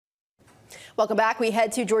Welcome back. We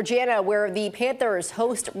head to Georgiana, where the Panthers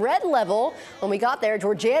host Red Level. When we got there,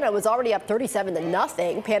 Georgiana was already up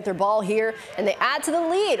 37-0. Panther ball here, and they add to the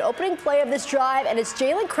lead. Opening play of this drive, and it's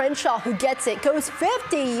Jalen Crenshaw who gets it. Goes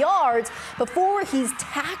 50 yards before he's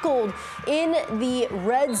tackled in the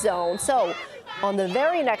red zone. So on the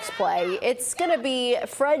very next play, it's going to be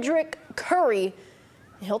Frederick Curry.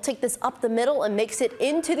 He'll take this up the middle and makes it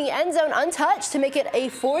into the end zone untouched to make it a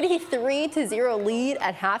 43-0 lead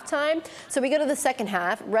at halftime. So we go to the second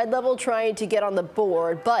half. Red Level trying to get on the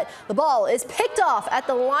board, but the ball is picked off at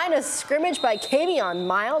the line of scrimmage by Kavion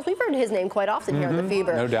Miles. We've heard his name quite often here on the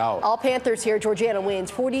Fever. No doubt. All Panthers here. Georgiana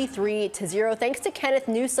wins 43-0. Thanks to Kenneth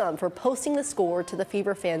Newsome for posting the score to the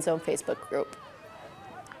Fever Fan Zone Facebook group.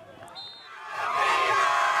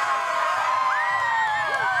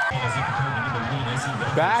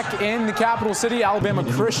 Back in the capital city, Alabama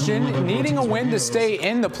Christian needing a win to stay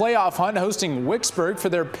in the playoff hunt, hosting Wicksburg for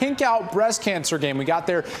their Pink Out breast cancer game. We got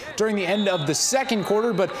there during the end of the second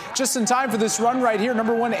quarter, but just in time for this run right here.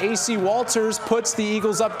 Number 1, AC Walters puts the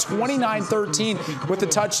Eagles up 29-13 with a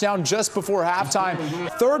touchdown just before halftime.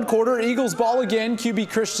 Third quarter, Eagles ball again. QB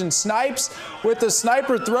Christian Snipes with a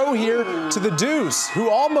sniper throw here to the Deuce, who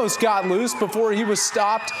almost got loose before he was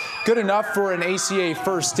stopped. Good enough for an ACA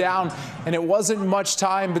first down, and it wasn't much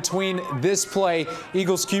time between this play.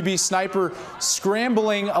 Eagles QB Sniper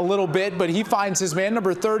scrambling a little bit, but he finds his man,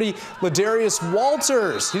 number 30, Ladarius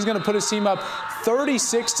Walters. He's going to put his team up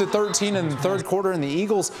 36-13 in the third quarter, and the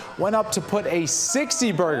Eagles went up to put a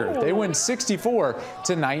 60-burger. They win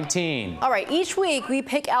 64-19. All right, each week we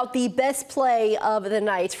pick out the best play of the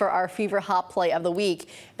night for our Fever Hot Play of the week,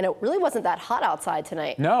 and it really wasn't that hot outside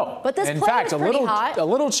tonight. No, but this in play fact, was pretty hot. A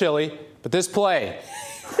little chilly, but this play,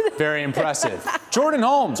 very impressive. Jordan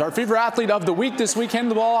Holmes, our Fever Athlete of the Week this week,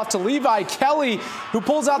 handed the ball off to Levi Kelly, who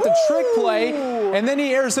pulls out the trick play, and then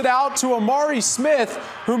he airs it out to Amari Smith,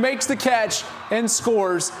 who makes the catch and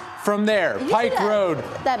scores from there. Pike Road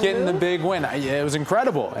getting the big win. It was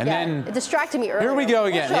incredible. And then it distracted me earlier. Here we go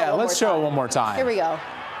again. Let's show it one more time. Here we go.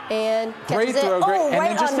 And great throw, great, and right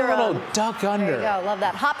then just a little duck under. There you go, love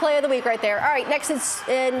that. Hot play of the week right there. All right, next is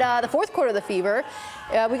in the fourth quarter of the Fever.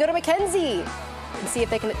 We go to Mackenzie and see if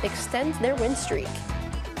they can extend their win streak.